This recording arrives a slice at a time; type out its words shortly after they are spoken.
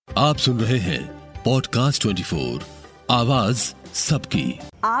आप सुन रहे हैं पॉडकास्ट 24 आवाज सबकी।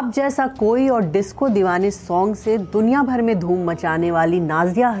 आप जैसा कोई और डिस्को दीवाने सॉन्ग से दुनिया भर में धूम मचाने वाली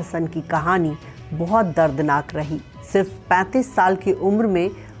नाजिया हसन की कहानी बहुत दर्दनाक रही। सिर्फ 35 साल की उम्र में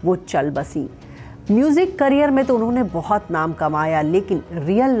वो चल बसी। म्यूजिक करियर में तो उन्होंने बहुत नाम कमाया, लेकिन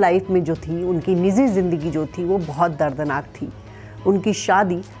रियल लाइफ में जो थी, उनकी निजी जिंदगी जो थी, वो बहुत दर्दनाक थी। उनकी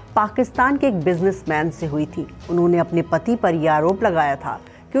शादी पाकिस्तान के एक बिजनेसमैन से हुई थी। उन्होंने अपने पति पर यह आरोप लगाया था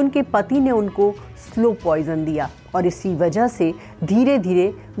कि उनके पति ने उनको स्लो पॉइजन दिया और इसी वजह से धीरे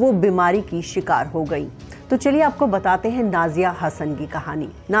धीरे वो बीमारी की शिकार हो गई। तो चलिए आपको बताते हैं नाजिया हसन की कहानी।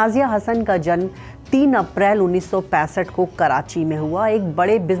 नाजिया हसन का जन्म 3 अप्रैल 1965 को कराची में हुआ। एक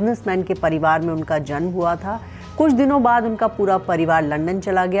बड़े बिजनेसमैन के परिवार में उनका जन्म हुआ था। कुछ दिनों बाद उनका पूरा परिवार लंदन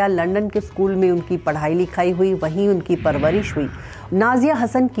चला गया। लंदन के स्कूल में उनकी पढ़ाई लिखाई हुई, वहीं उनकी परवरिश हुई। नाजिया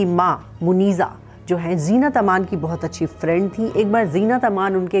हसन की माँ मुनीज़ा जो है जीनत अमान की बहुत अच्छी फ्रेंड थी। एक बार जीनत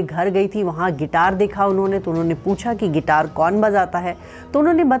अमान उनके घर गई थी, वहाँ गिटार देखा उन्होंने, तो उन्होंने पूछा कि गिटार कौन बजाता है, तो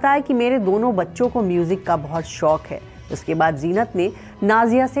उन्होंने बताया कि मेरे दोनों बच्चों को म्यूज़िक का बहुत शौक है। उसके बाद जीनत ने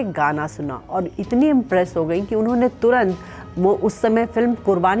नाजिया से गाना सुना और इतनी इम्प्रेस हो गई कि उन्होंने तुरंत, वो उस समय फिल्म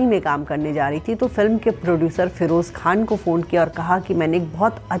कुर्बानी में काम करने जा रही थी, तो फिल्म के प्रोड्यूसर फिरोज़ खान को फ़ोन किया और कहा कि मैंने एक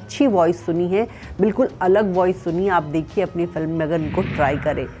बहुत अच्छी वॉइस सुनी है, बिल्कुल अलग वॉइस सुनी, आप देखिए अपनी फिल्म में अगर इनको ट्राई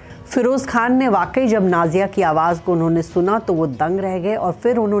करें। फिरोज़ खान ने वाकई जब नाजिया की आवाज़ को उन्होंने सुना तो वो दंग रह गए और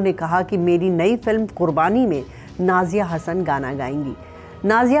फिर उन्होंने कहा कि मेरी नई फिल्म कुर्बानी में नाजिया हसन गाना गाएंगी।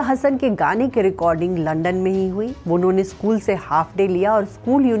 नाजिया हसन के गाने की रिकॉर्डिंग लंदन में ही हुई। वो उन्होंने स्कूल से हाफ डे लिया और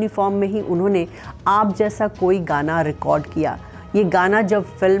स्कूल यूनिफॉर्म में ही उन्होंने आप जैसा कोई गाना रिकॉर्ड किया। ये गाना जब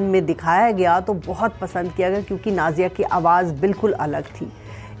फिल्म में दिखाया गया तो बहुत पसंद किया गया, क्योंकि नाजिया की आवाज़ बिल्कुल अलग थी।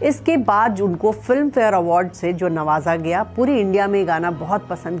 इसके बाद उनको फिल्म फेयर अवार्ड से जो नवाजा गया, पूरी इंडिया में गाना बहुत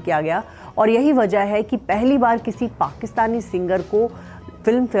पसंद किया गया और यही वजह है कि पहली बार किसी पाकिस्तानी सिंगर को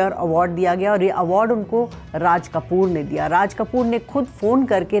फिल्म फेयर अवार्ड दिया गया और ये अवार्ड उनको राज कपूर ने दिया। राज कपूर ने खुद फ़ोन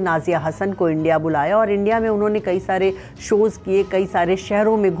करके नाजिया हसन को इंडिया बुलाया और इंडिया में उन्होंने कई सारे शोज़ किए, कई सारे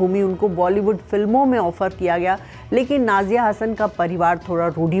शहरों में घूमी, उनको बॉलीवुड फिल्मों में ऑफ़र किया गया। लेकिन नाजिया हसन का परिवार थोड़ा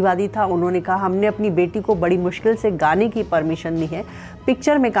रूढ़िवादी था। उन्होंने कहा हमने अपनी बेटी को बड़ी मुश्किल से गाने की परमिशन दी है,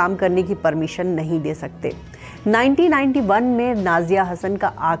 पिक्चर में काम करने की परमिशन नहीं दे सकते। 1991 में नाजिया हसन का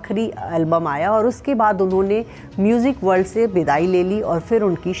आखिरी एल्बम आया और उसके बाद उन्होंने म्यूज़िक वर्ल्ड से विदाई ले ली और फिर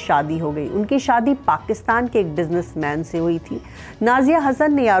उनकी शादी हो गई। उनकी शादी पाकिस्तान के एक बिजनेसमैन से हुई थी। नाजिया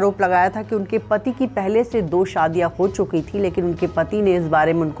हसन ने आरोप लगाया था कि उनके पति की पहले से 2 शादियां हो चुकी थी, लेकिन उनके पति ने इस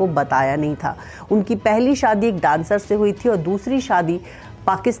बारे में उनको बताया नहीं था। उनकी पहली शादी एक डांसर से हुई थी और दूसरी शादी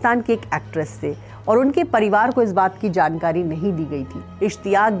पाकिस्तान की एक एक्ट्रेस से, और उनके परिवार को इस बात की जानकारी नहीं दी गई थी।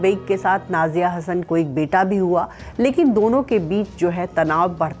 इश्तियाक बेग के साथ नाजिया हसन को एक बेटा भी हुआ, लेकिन दोनों के बीच जो है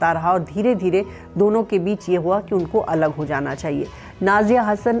तनाव बढ़ता रहा और धीरे धीरे दोनों के बीच ये हुआ कि उनको अलग हो जाना चाहिए। नाजिया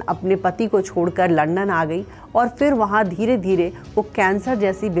हसन अपने पति को छोड़कर लंदन आ गई और फिर वहाँ धीरे धीरे वो कैंसर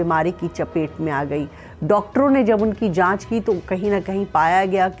जैसी बीमारी की चपेट में आ गई। डॉक्टरों ने जब उनकी जांच की तो कहीं ना कहीं पाया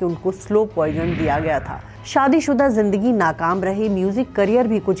गया कि उनको स्लो पॉइजन दिया गया था। शादीशुदा जिंदगी नाकाम रही, म्यूजिक करियर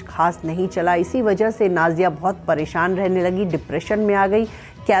भी कुछ खास नहीं चला। इसी वजह से नाजिया बहुत परेशान रहने लगी, डिप्रेशन में आ गई,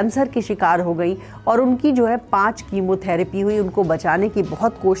 कैंसर की शिकार हो गई और उनकी जो है 5 कीमोथेरेपी हुई। उनको बचाने की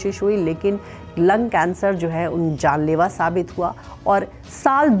बहुत कोशिश हुई, लेकिन लंग कैंसर जो है उन जानलेवा साबित हुआ और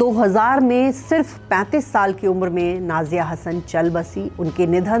साल 2000 में सिर्फ 35 साल की उम्र में नाजिया हसन चल बसी। उनके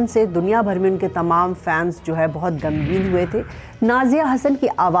निधन से दुनिया भर में उनके तमाम फैंस जो है बहुत गमगीन हुए थे। नाजिया हसन की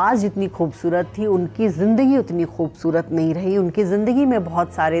आवाज़ जितनी खूबसूरत थी, उनकी ज़िंदगी उतनी खूबसूरत नहीं रही। उनकी ज़िंदगी में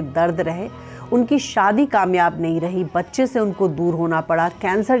बहुत सारे दर्द रहे। उनकी शादी कामयाब नहीं रही, बच्चे से उनको दूर होना पड़ा,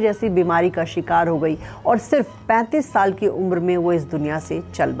 कैंसर जैसी बीमारी का शिकार हो गई और सिर्फ 35 साल की उम्र में वो इस दुनिया से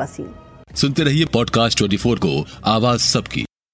चल बसी। सुनते रहिए पॉडकास्ट 24 को, आवाज सबकी।